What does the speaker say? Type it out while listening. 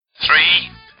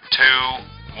3, 2,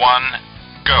 1,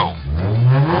 go.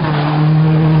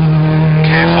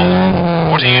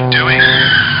 Careful. What are you doing?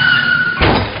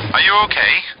 Are you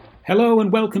okay? Hello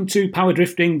and welcome to Power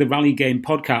Drifting, the Rally Game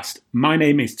podcast. My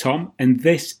name is Tom and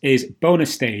this is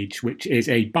Bonus Stage, which is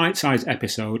a bite-sized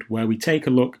episode where we take a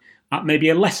look at maybe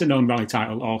a lesser-known rally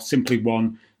title or simply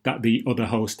one that the other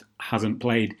host hasn't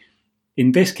played.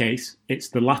 In this case, it's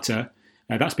the latter.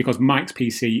 That's because Mike's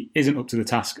PC isn't up to the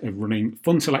task of running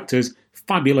Fun Selector's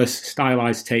fabulous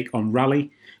stylised take on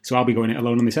Rally, so I'll be going it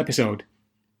alone on this episode.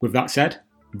 With that said,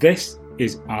 this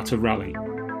is Art of Rally.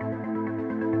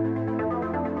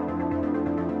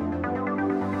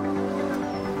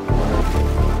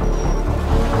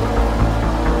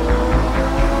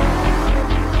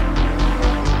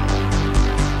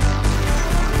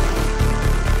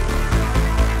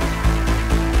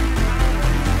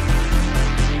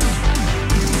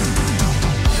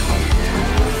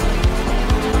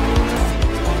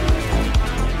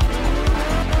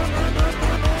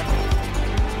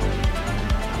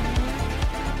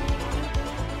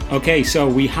 Okay, so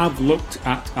we have looked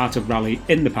at Art of Rally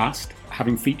in the past,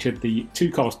 having featured the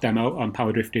two-course demo on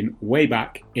Power Drifting way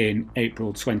back in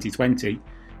April 2020,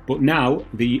 but now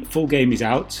the full game is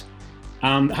out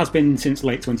and has been since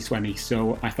late 2020,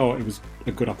 so I thought it was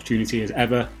a good opportunity as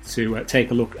ever to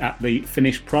take a look at the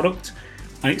finished product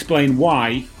and explain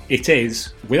why it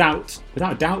is, without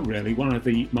a doubt really, one of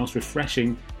the most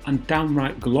refreshing and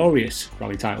downright glorious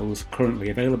rally titles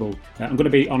currently available. I'm going to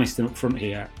be honest and upfront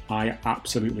here, I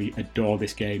absolutely adore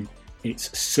this game.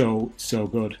 It's so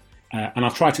good. And I'll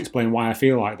try to explain why I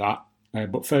feel like that.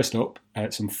 But first up,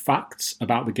 some facts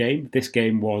about the game. This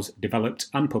game was developed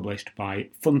and published by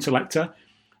Fun Selector.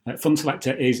 Fun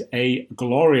Selector is a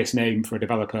glorious name for a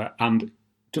developer, and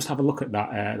just have a look at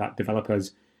that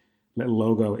developer's little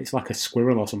logo. It's like a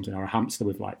squirrel or something, or a hamster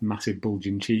with like massive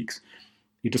bulging cheeks.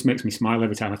 It just makes me smile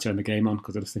every time I turn the game on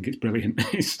because I just think it's brilliant.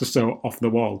 It's just so off the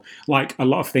wall. Like a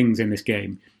lot of things in this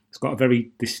game, it's got a very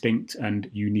distinct and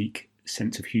unique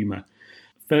sense of humour.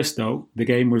 First though, the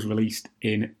game was released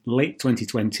in late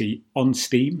 2020 on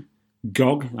Steam,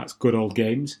 GOG, that's Good Old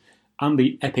Games, and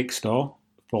the Epic Store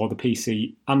for the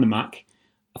PC and the Mac.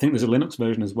 I think there's a Linux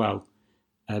version as well.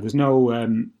 There's no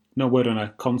word on a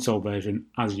console version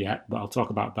as yet, but I'll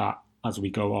talk about that as we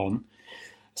go on.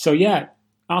 So yeah,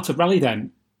 Art of Rally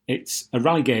then, it's a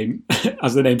rally game,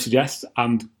 as the name suggests,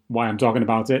 and why I'm talking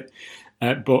about it,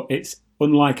 but it's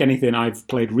unlike anything I've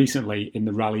played recently in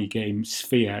the rally game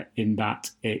sphere in that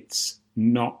it's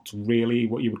not really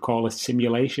what you would call a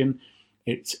simulation.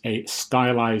 It's a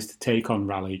stylised take on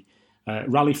rally.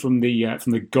 Rally from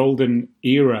the golden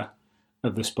era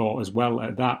of the sport as well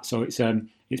at that. So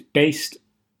it's based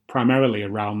primarily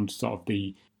around sort of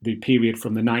the period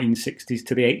from the 1960s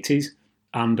to the 80s.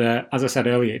 And as I said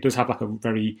earlier, it does have like a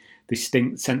very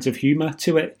distinct sense of humour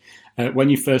to it. When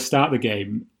you first start the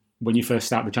game, when you first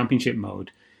start the championship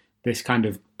mode, this kind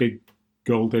of big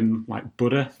golden like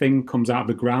Buddha thing comes out of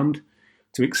the ground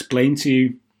to explain to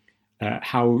you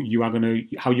how you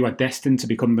are destined to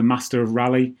become the master of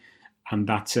rally, and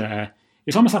that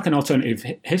it's almost like an alternative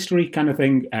history kind of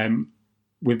thing.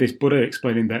 With this Buddha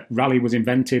explaining that rally was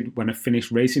invented when a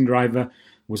Finnish racing driver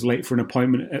was late for an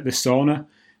appointment at the sauna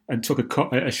and took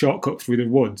a shortcut through the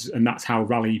woods, and that's how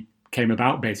rally came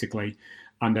about, basically.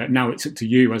 And now it's up to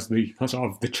you as the sort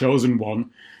of the chosen one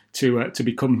to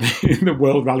become the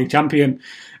world rally champion.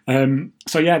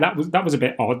 So yeah, that was a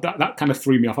bit odd. That kind of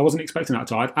threw me off. I wasn't expecting that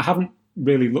at all. I haven't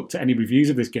really looked at any reviews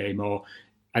of this game, or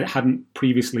I hadn't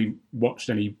previously watched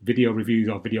any video reviews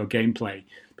or video gameplay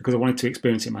because I wanted to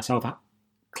experience it myself.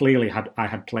 I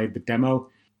had played the demo,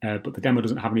 but the demo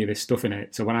doesn't have any of this stuff in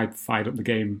it. So when I fired up the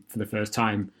game for the first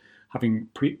time, having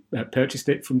purchased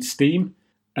it from Steam,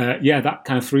 that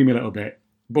kind of threw me a little bit.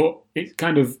 But it's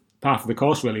kind of part of the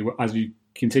course, really, as you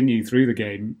continue through the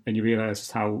game and you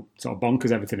realise how sort of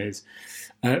bonkers everything is.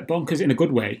 Bonkers in a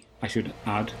good way, I should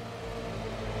add.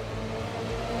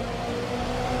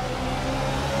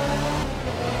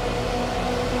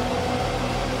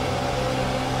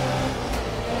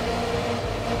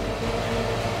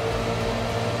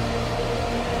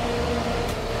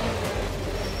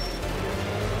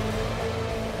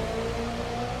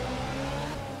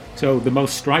 So the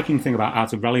most striking thing about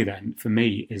Art of Rally then, for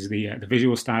me, is the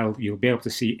visual style. You'll be able to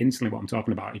see instantly what I'm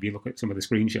talking about if you look at some of the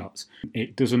screenshots.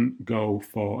 It doesn't go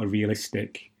for a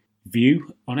realistic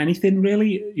view on anything,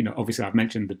 really. You know, obviously I've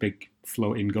mentioned the big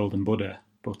floating golden Buddha,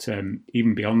 but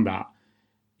even beyond that,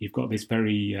 you've got this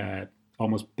very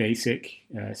almost basic,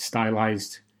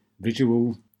 stylized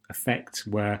visual effect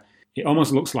where it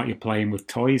almost looks like you're playing with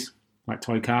toys, like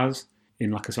toy cars, in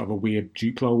like a sort of a weird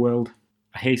Duplo world.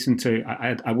 I hasten to,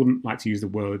 I wouldn't like to use the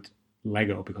word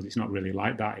Lego because it's not really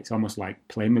like that. It's almost like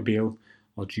Playmobil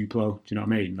or Duplo, do you know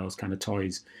what I mean? Those kind of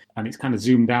toys. And it's kind of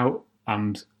zoomed out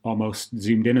and almost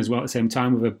zoomed in as well at the same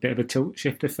time with a bit of a tilt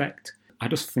shift effect. I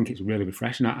just think it's really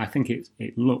refreshing. I think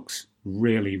it looks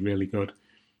really, really good.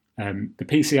 The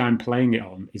PC I'm playing it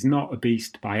on is not a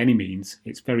beast by any means.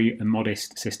 It's very a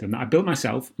modest system that I built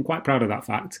myself. I'm quite proud of that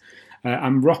fact.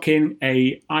 I'm rocking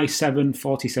a i7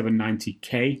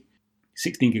 4790K,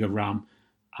 16 gig of RAM,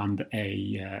 and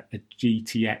a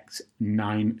GTX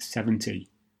 970.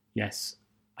 Yes,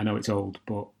 I know it's old,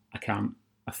 but I can't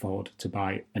afford to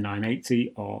buy a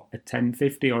 980 or a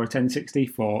 1050 or a 1060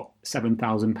 for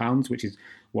 £7,000, which is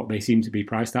what they seem to be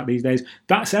priced at these days.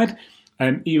 That said,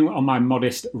 even on my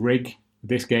modest rig,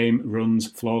 this game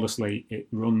runs flawlessly. It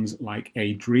runs like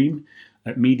a dream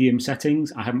at medium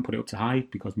settings. I haven't put it up to high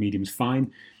because medium's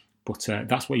fine, but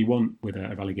that's what you want with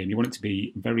a rally game. You want it to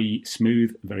be very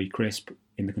smooth, very crisp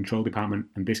in the control department,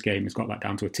 and this game has got that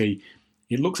down to a T.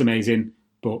 It looks amazing,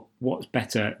 but what's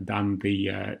better than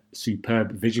the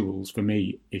superb visuals for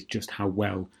me is just how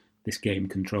well this game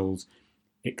controls.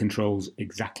 It controls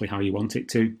exactly how you want it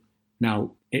to.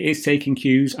 Now, it is taking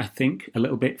cues, I think, a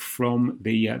little bit from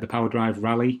the PowerDrive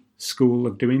Rally school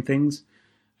of doing things.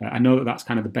 I know that that's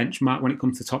kind of the benchmark when it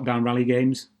comes to top-down rally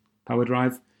games,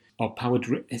 PowerDrive. Or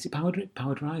is it PowerDrive?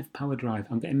 PowerDrive.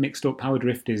 I'm getting mixed up.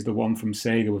 PowerDrift is the one from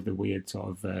Sega with the weird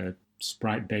sort of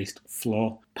sprite-based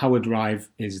floor. PowerDrive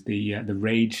is the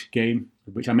Rage game,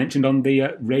 which I mentioned on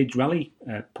the Rage Rally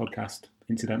podcast,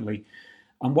 incidentally.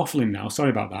 I'm waffling now,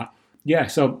 sorry about that. Yeah,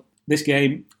 so this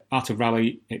game, Art of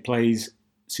Rally, it plays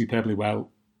superbly well,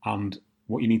 and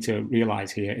what you need to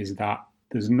realise here is that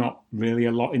there's not really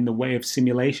a lot in the way of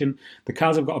simulation. The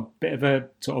cars have got a bit of a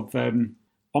sort of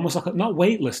almost like not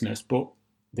weightlessness, but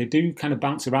they do kind of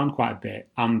bounce around quite a bit,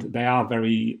 and they are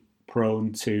very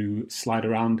prone to slide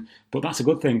around. But that's a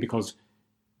good thing because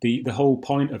the whole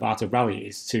point of Art of Rally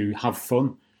is to have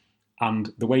fun,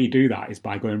 and the way you do that is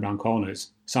by going around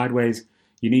corners sideways.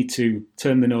 You need to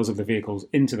turn the nose of the vehicles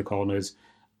into the corners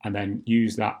and then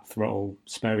use that throttle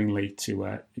sparingly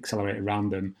to accelerate around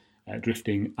them,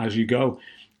 drifting as you go.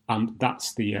 And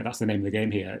that's the name of the game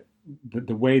here.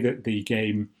 The way that the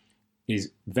game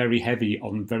is very heavy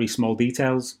on very small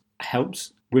details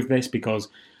helps with this because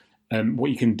what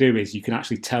you can do is you can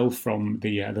actually tell from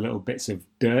the little bits of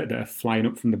dirt that are flying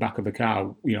up from the back of the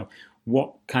car, you know,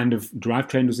 what kind of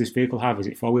drivetrain does this vehicle have? Is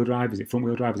it four-wheel drive? Is it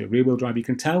front-wheel drive? Is it rear-wheel drive? You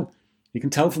can tell. You can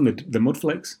tell from the mud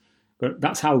flicks. But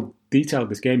that's how detailed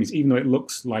this game is, even though it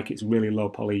looks like it's really low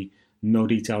poly, no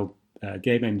detail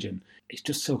game engine. It's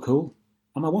just so cool.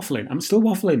 Am I waffling? I'm still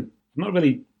waffling. I'm not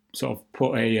really sort of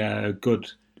put a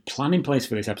good plan in place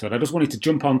for this episode. I just wanted to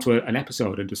jump onto an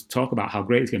episode and just talk about how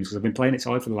great this game is because I've been playing it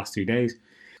solid for the last 2 days.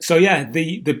 So yeah,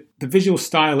 the visual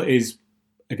style is,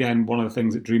 again, one of the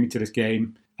things that drew me to this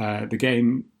game.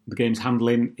 The game's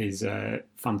handling is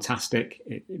fantastic.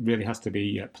 It really has to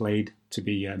be played to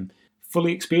be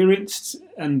fully experienced,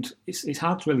 and it's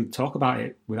hard to really talk about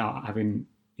it without having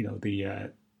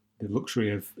the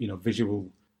luxury of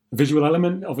visual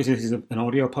element. Obviously, this is an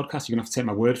audio podcast. You're gonna have to take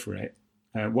my word for it.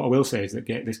 What I will say is that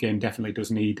this game definitely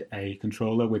does need a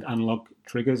controller with analog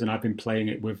triggers, and I've been playing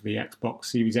it with the Xbox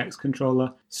Series X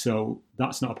controller, so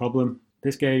that's not a problem.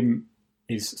 This game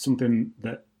is something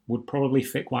that would probably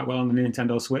fit quite well on the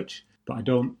Nintendo Switch, but I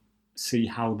don't see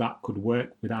how that could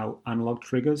work without analog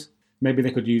triggers. Maybe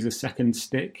they could use a second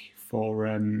stick for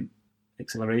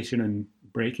acceleration and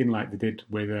braking like they did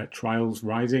with Trials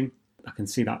Rising. I can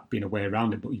see that being a way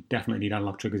around it, but you definitely need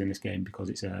analog triggers in this game because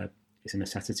it's a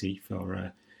necessity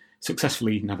for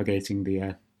successfully navigating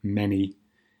the many,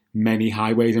 many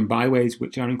highways and byways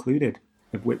which are included,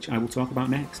 of which I will talk about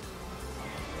next.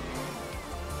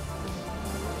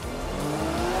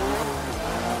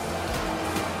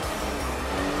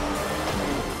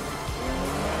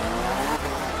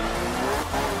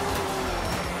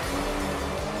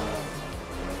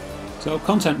 So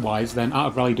content-wise, then, Art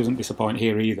of Rally doesn't disappoint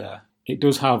here either. It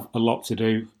does have a lot to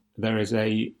do. There is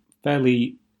a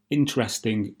fairly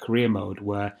interesting career mode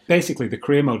where basically the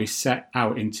career mode is set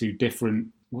out into different,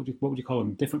 what would you call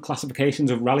them, different classifications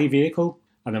of rally vehicle.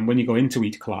 And then when you go into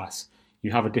each class,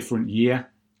 you have a different year.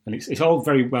 And it's all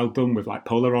very well done with like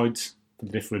Polaroids for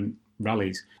the different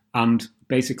rallies. And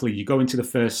basically you go into the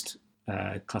first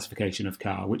classification of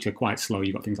car, which are quite slow.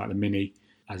 You've got things like the Mini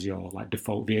as your like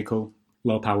default vehicle,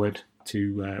 low-powered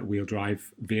two-wheel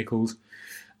drive vehicles.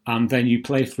 And then you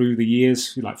play through the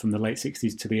years, like from the late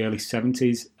 60s to the early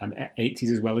 70s and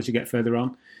 80s as well as you get further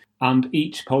on. And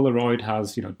each Polaroid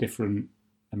has, different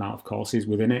amount of courses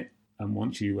within it. and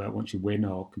once you win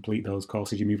or complete those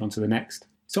courses, you move on to the next.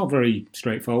 It's all very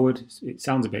straightforward. It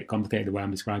sounds a bit complicated the way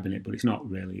I'm describing it, but it's not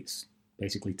really. It's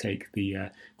basically take the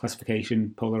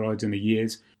classification Polaroids and the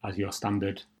years as your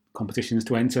standard competitions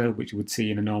to enter, which you would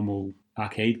see in a normal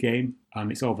arcade game,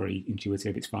 and it's all very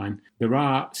intuitive. It's fine. There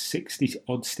are 60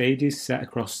 odd stages set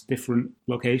across different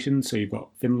locations, so you've got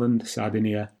Finland,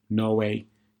 Sardinia, Norway,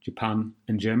 Japan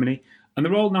and Germany, and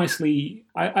they're all nicely,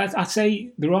 I'd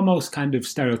say they're almost kind of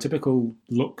stereotypical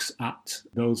looks at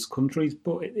those countries,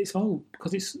 but it's all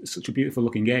because it's such a beautiful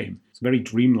looking game. It's very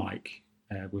dreamlike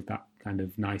with that kind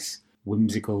of nice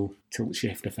whimsical tilt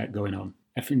shift effect going on.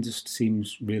 Everything just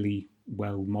seems really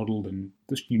well modelled and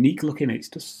just unique looking. It's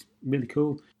just really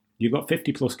cool. You've got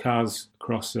 50 plus cars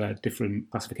across different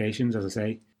classifications, as I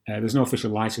say. There's no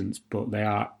official license, but they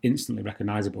are instantly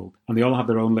recognisable. And they all have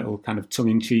their own little kind of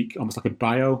tongue-in-cheek, almost like a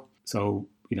bio. So,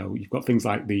 you've got things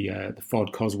like the Ford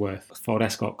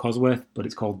Escort Cosworth, but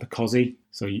it's called the Cosy.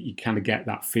 So you kind of get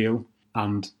that feel.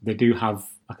 And they do have,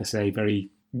 like I say, very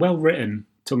well-written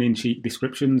tongue-in-cheek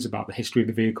descriptions about the history of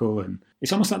the vehicle, and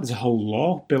it's almost like there's a whole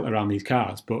lore built around these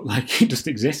cars, but like it just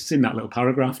exists in that little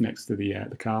paragraph next to the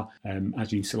car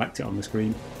as you select it on the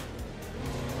screen.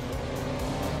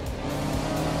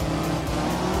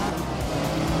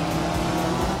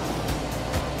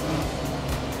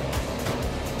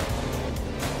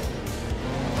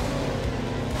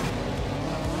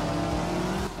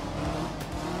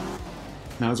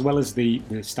 Now, as well as the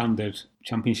standard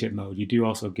championship mode, you do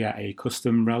also get a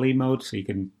custom rally mode, so you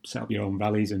can set up your own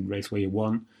rallies and race where you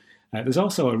want. There's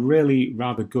also a really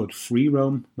rather good free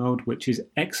roam mode, which is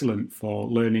excellent for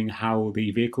learning how the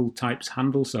vehicle types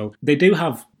handle. So they do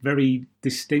have very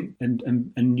distinct and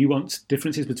nuanced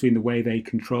differences between the way they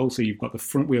control. So you've got the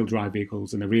front wheel drive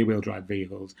vehicles and the rear wheel drive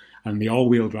vehicles and the all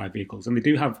wheel drive vehicles, and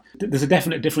there's a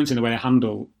definite difference in the way they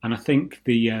handle. And I think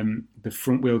the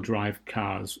front wheel drive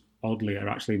cars, oddly, are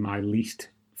actually my least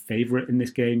favourite in this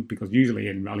game, because usually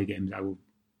in rally games I will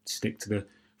stick to the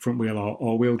front wheel or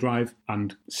all-wheel drive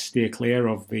and steer clear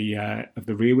of the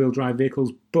rear wheel drive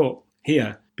vehicles. But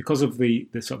here, because of the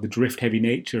sort of the drift heavy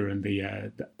nature and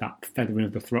that feathering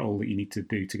of the throttle that you need to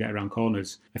do to get around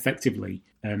corners effectively,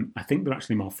 I think they're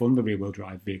actually more fun, the rear wheel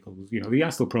drive vehicles. They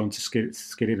are still prone to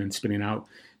skidding and spinning out,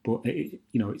 but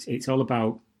it's all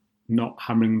about not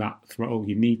hammering that throttle.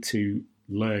 You need to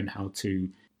learn how to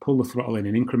pull the throttle in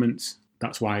increments.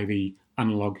 That's why the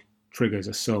analog triggers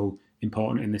are so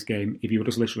important in this game. If you were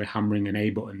just literally hammering an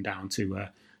A button down to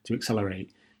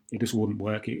accelerate, it just wouldn't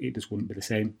work. It just wouldn't be the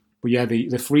same. But yeah,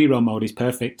 the free roam mode is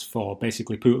perfect for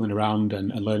basically pootling around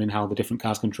and learning how the different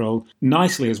cars control.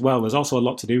 Nicely as well, there's also a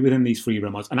lot to do within these free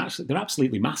roam modes, and actually they're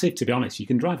absolutely massive, to be honest. You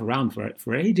can drive around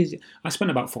for ages. I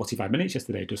spent about 45 minutes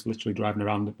yesterday just literally driving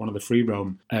around one of the free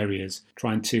roam areas,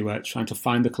 trying to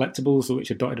find the collectibles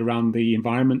which are dotted around the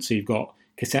environment. So you've got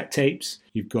cassette tapes,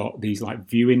 you've got these like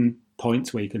viewing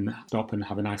points where you can stop and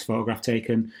have a nice photograph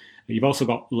taken. You've also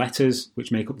got letters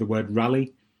which make up the word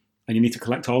rally, and you need to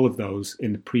collect all of those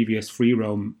in the previous free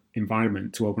roam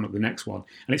environment to open up the next one.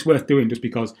 And it's worth doing just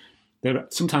because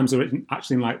sometimes they're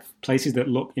actually in like places that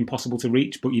look impossible to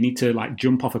reach, but you need to like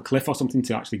jump off a cliff or something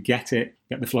to actually get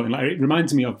the floating letter. It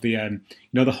reminds me of the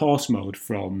the horse mode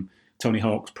from Tony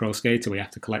Hawk's Pro Skater, where you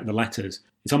have to collect the letters.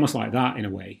 It's almost like that in a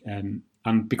way.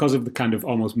 And because of the kind of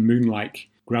almost moon-like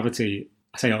gravity,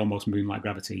 I say almost moon-like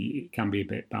gravity, it can be a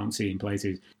bit bouncy in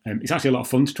places. It's actually a lot of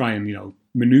fun to try and,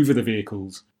 manoeuvre the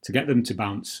vehicles to get them to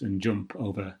bounce and jump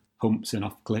over humps and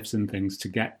off cliffs and things to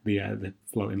get the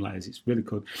floating letters. It's really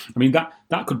good. I mean, that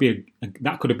could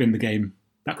have been the game.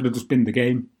 That could have just been the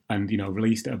game and,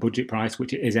 released at a budget price,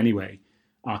 which it is anyway,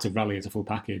 Art of Rally as a full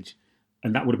package.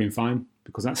 And that would have been fine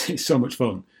because it's so much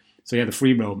fun. So yeah, the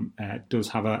free roam does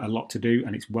have a lot to do,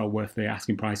 and it's well worth the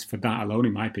asking price for that alone,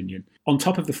 in my opinion. On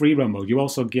top of the free roam mode, you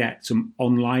also get some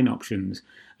online options,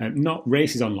 not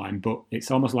races online, but it's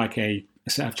almost like a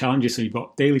set of challenges. So you've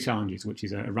got daily challenges, which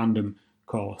is a random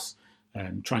course.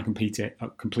 Try and complete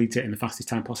it in the fastest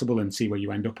time possible and see where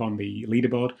you end up on the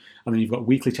leaderboard. And then you've got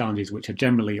weekly challenges, which are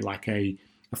generally like a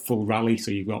full rally.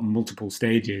 So you've got multiple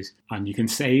stages, and you can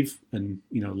save and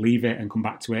leave it and come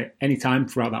back to it anytime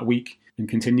throughout that week and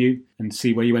continue and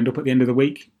see where you end up at the end of the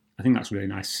week. I think that's really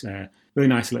nice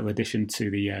little addition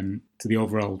to the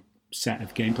overall set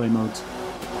of gameplay modes.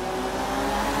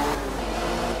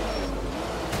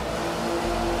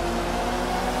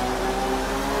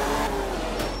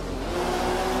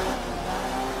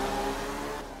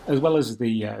 As well as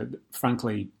the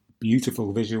frankly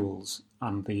beautiful visuals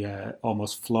and the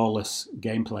almost flawless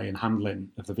gameplay and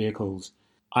handling of the vehicles,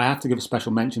 I have to give a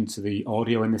special mention to the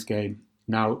audio in this game.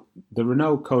 Now, there are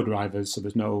no co-drivers, so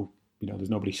there's no there's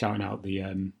nobody shouting out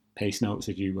the pace notes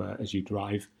as you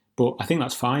drive. But I think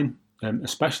that's fine,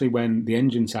 especially when the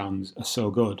engine sounds are so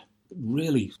good.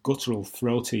 Really guttural,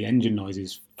 throaty engine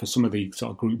noises for some of the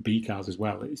sort of Group B cars as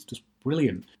well. It's just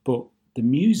brilliant. But the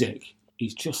music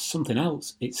is just something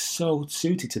else. It's so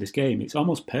suited to this game. It's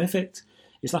almost perfect.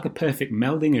 It's like a perfect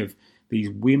melding of these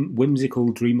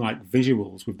whimsical, dreamlike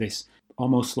visuals with this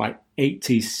almost like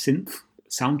 80s synth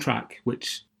soundtrack,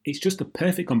 which it's just a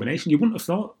perfect combination. You wouldn't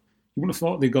have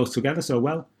thought they go together so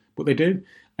well, but they do.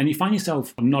 And you find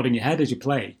yourself nodding your head as you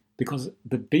play because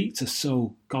the beats are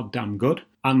so goddamn good.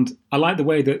 And I like the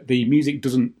way that the music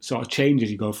doesn't sort of change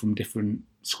as you go from different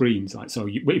screens. Like, so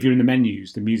if you're in the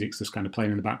menus, the music's just kind of playing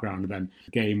in the background, and then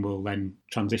the game will then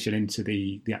transition into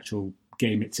the actual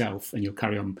game itself, and you'll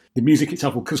carry on. The music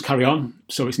itself will just carry on,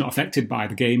 so it's not affected by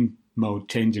the game mode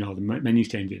changing or the menus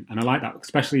changing. And I like that,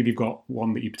 especially if you've got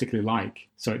one that you particularly like.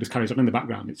 So it just carries on in the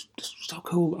background. It's just so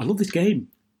cool. I love this game.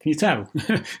 Can you tell?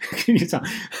 Can you tell?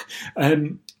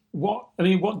 What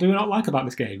do I not like about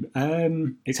this game?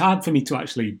 It's hard for me to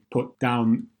actually put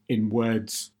down in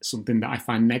words something that I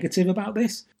find negative about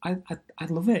this. I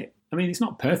love it. I mean, it's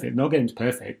not perfect. No game's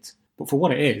perfect. But for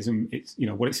what it is, and it's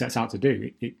what it sets out to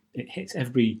do, it hits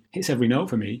every note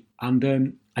for me.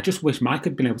 And I just wish Mike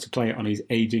had been able to play it on his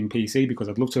aging PC, because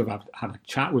I'd love to have had a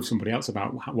chat with somebody else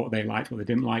about what they liked, what they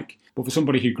didn't like. But for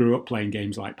somebody who grew up playing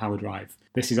games like Power Drive,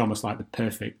 this is almost like the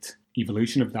perfect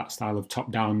evolution of that style of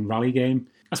top-down rally game.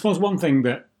 I suppose one thing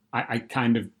that I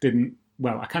kind of didn't,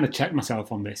 well, I kind of checked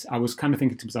myself on this. I was kind of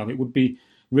thinking to myself, it would be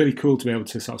really cool to be able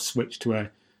to sort of switch to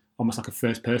almost like a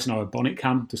first person or a bonnet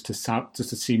cam, just to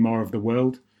see more of the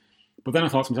world. But then I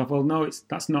thought to myself, well, no,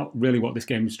 that's not really what this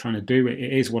game is trying to do. It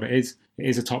is what it is. It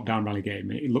is a top-down rally game.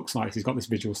 It looks like it's got this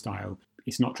visual style.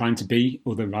 It's not trying to be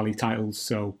other rally titles,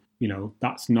 so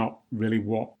that's not really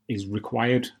what is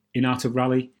required in Art of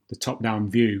Rally. The top-down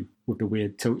view with the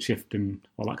weird tilt shift and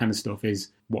all that kind of stuff is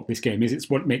what this game is. It's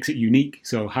what makes it unique.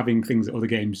 So having things that other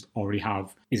games already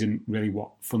have isn't really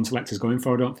what Fun Select is going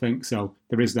for, I don't think. So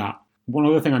there is that. One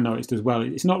other thing I noticed as well,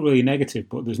 it's not really negative,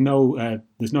 but there's no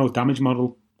damage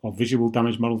model or visual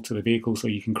damage model to the vehicle, so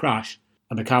you can crash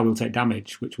and the car will take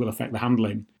damage, which will affect the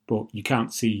handling, but you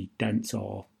can't see dents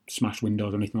or smashed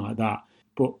windows or anything like that.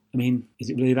 But, I mean, is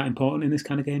it really that important in this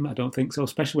kind of game? I don't think so,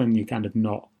 especially when you're kind of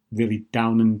not really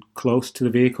down and close to the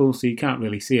vehicle, so you can't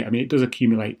really see it. I mean, it does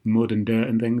accumulate mud and dirt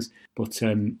and things, but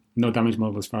no damage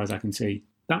model as far as I can see.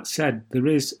 That said, there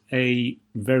is a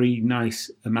very nice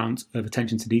amount of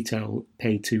attention to detail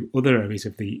paid to other areas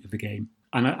of the game.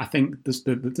 And I think there's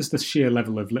the sheer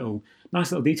level of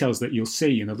nice little details that you'll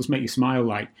see, and they'll just make you smile.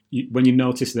 Like when you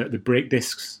notice that the brake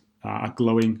discs are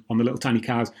glowing on the little tiny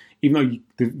cars, even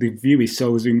though the view is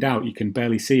so zoomed out, you can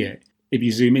barely see it. If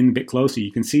you zoom in a bit closer,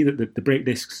 you can see that the brake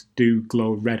discs do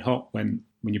glow red hot when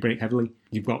you brake heavily.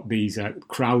 You've got these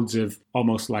crowds of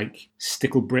almost like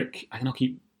stickle brick. I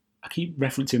keep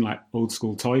referencing like old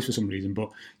school toys for some reason, but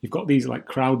you've got these like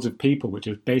crowds of people, which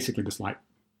are basically just like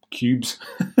cubes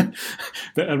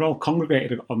that are all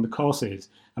congregated on the courses.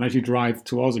 And as you drive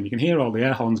towards them, you can hear all the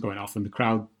air horns going off and the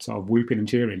crowd sort of whooping and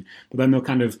cheering. But then they'll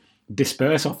kind of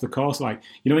disperse off the course. Like,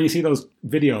 when you see those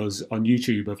videos on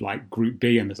YouTube of like Group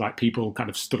B and there's like people kind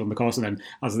of stood on the course, and then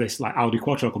as this like Audi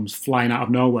Quattro comes flying out of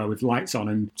nowhere with lights on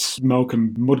and smoke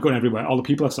and mud going everywhere, all the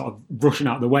people are sort of rushing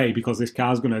out of the way because this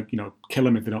car's going to kill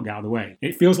them if they don't get out of the way.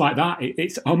 It feels like that.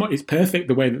 It's perfect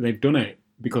the way that they've done it,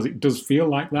 because it does feel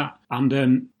like that. And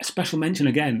a special mention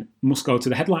again must go to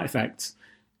the headlight effects.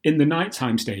 In the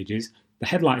nighttime stages, the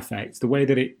headlight effects, the way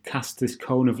that it casts this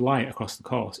cone of light across the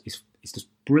course is just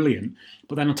brilliant.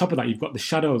 But then on top of that, you've got the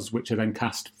shadows, which are then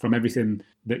cast from everything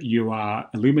that you are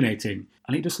illuminating.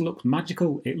 And it just looks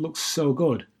magical. It looks so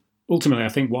good. Ultimately, I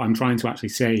think what I'm trying to actually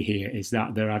say here is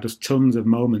that there are just tons of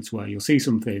moments where you'll see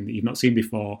something that you've not seen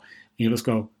before, and you'll just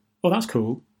go, oh, that's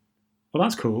cool. Oh,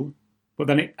 that's cool. But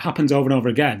then it happens over and over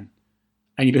again,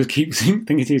 and you just keep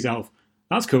thinking to yourself,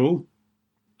 that's cool.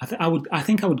 I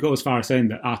think I would go as far as saying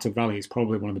that Art of Rally is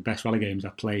probably one of the best rally games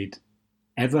I've played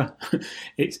ever.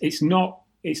 It's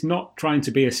not trying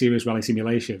to be a serious rally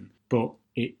simulation, but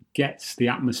it gets the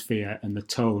atmosphere and the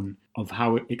tone of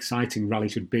how exciting rally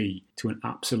should be to an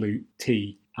absolute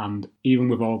T. And even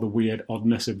with all the weird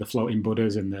oddness of the floating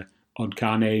Buddhas and the odd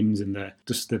car names and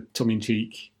the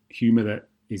tongue-in-cheek humour that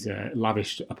is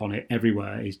lavished upon it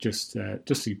everywhere is just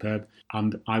superb.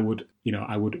 And I would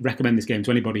recommend this game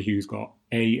to anybody who's got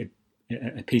a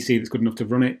PC that's good enough to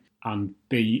run it, and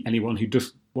B, anyone who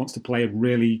just wants to play a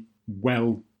really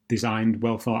well designed,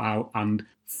 well thought out and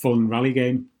fun rally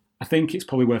game. I think it's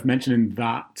probably worth mentioning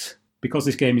that because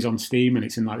this game is on Steam and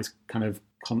it's in like this kind of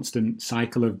constant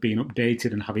cycle of being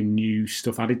updated and having new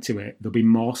stuff added to it. There'll be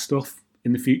more stuff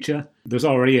in the future. There's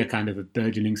already a kind of a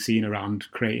burgeoning scene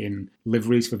around creating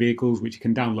liveries for vehicles, which you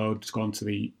can download. Just go onto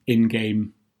the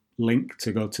in-game link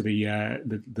to go to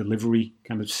the livery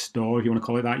kind of store, if you want to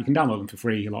call it that. You can download them for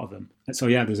free, a lot of them. And so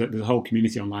yeah, there's a whole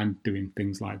community online doing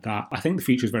things like that. I think the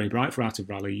future is very bright for Art of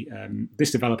Rally. This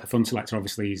developer, Fun Selector,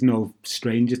 obviously is no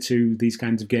stranger to these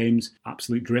kinds of games.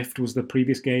 Absolute Drift was the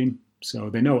previous game,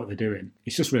 so they know what they're doing.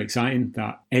 It's just really exciting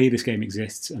that A, this game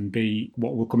exists, and B,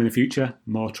 what will come in the future.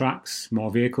 More tracks,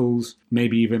 more vehicles,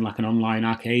 maybe even like an online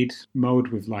arcade mode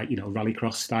with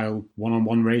rallycross style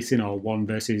one-on-one racing or one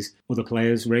versus other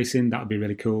players racing. That would be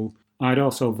really cool. I'd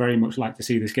also very much like to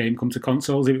see this game come to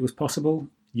consoles if it was possible.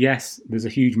 Yes, there's a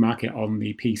huge market on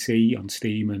the PC, on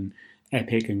Steam and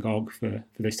Epic and GOG for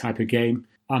this type of game.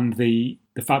 And the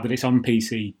fact that it's on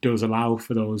PC does allow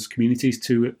for those communities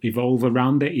to evolve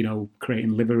around it,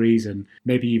 creating liveries and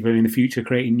maybe even in the future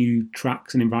creating new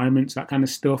tracks and environments, that kind of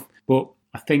stuff. But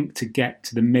I think to get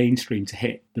to the mainstream, to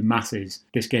hit the masses,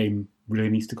 this game really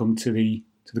needs to come to the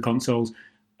consoles.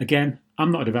 Again,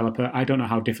 I'm not a developer. I don't know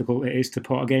how difficult it is to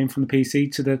port a game from the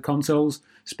PC to the consoles,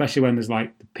 especially when there's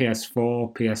like the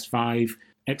PS4, PS5,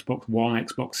 Xbox One,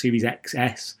 Xbox Series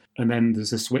XS, and then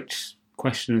there's a Switch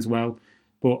question as well.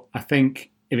 But I think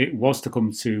if it was to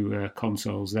come to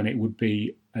consoles, then it would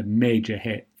be a major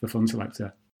hit for Fun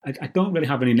Selector. I don't really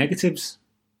have any negatives.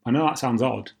 I know that sounds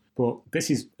odd, but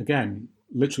this is, again,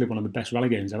 literally one of the best rally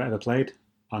games I've ever played,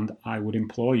 and I would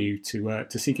implore you to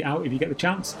seek it out if you get the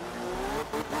chance.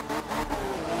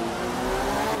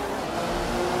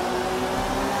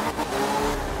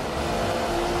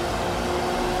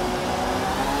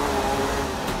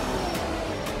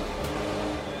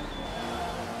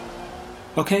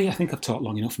 Okay, I think I've talked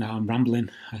long enough now. I'm rambling.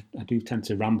 I do tend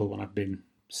to ramble when I've been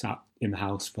sat in the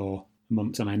house for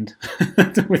months on end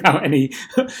without any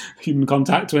human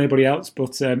contact to anybody else.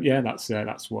 But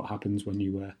that's what happens when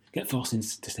you get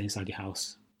forced to stay inside your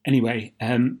house. Anyway,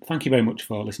 thank you very much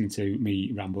for listening to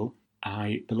me ramble.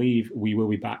 I believe we will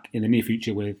be back in the near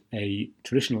future with a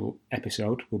traditional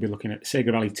episode. We'll be looking at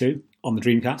Sega Rally 2 on the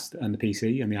Dreamcast and the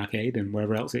PC and the arcade and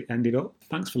wherever else it ended up.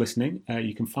 Thanks for listening.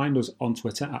 You can find us on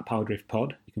Twitter at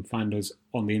PowerDriftPod. You can find us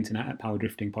on the internet at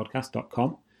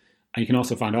powerdriftingpodcast.com. And you can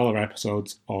also find all of our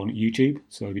episodes on YouTube.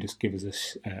 So if you just give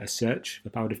us a search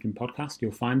for Powerdrifting Podcast,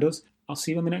 you'll find us. I'll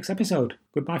see you on the next episode.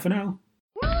 Goodbye for now.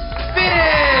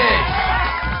 Finish!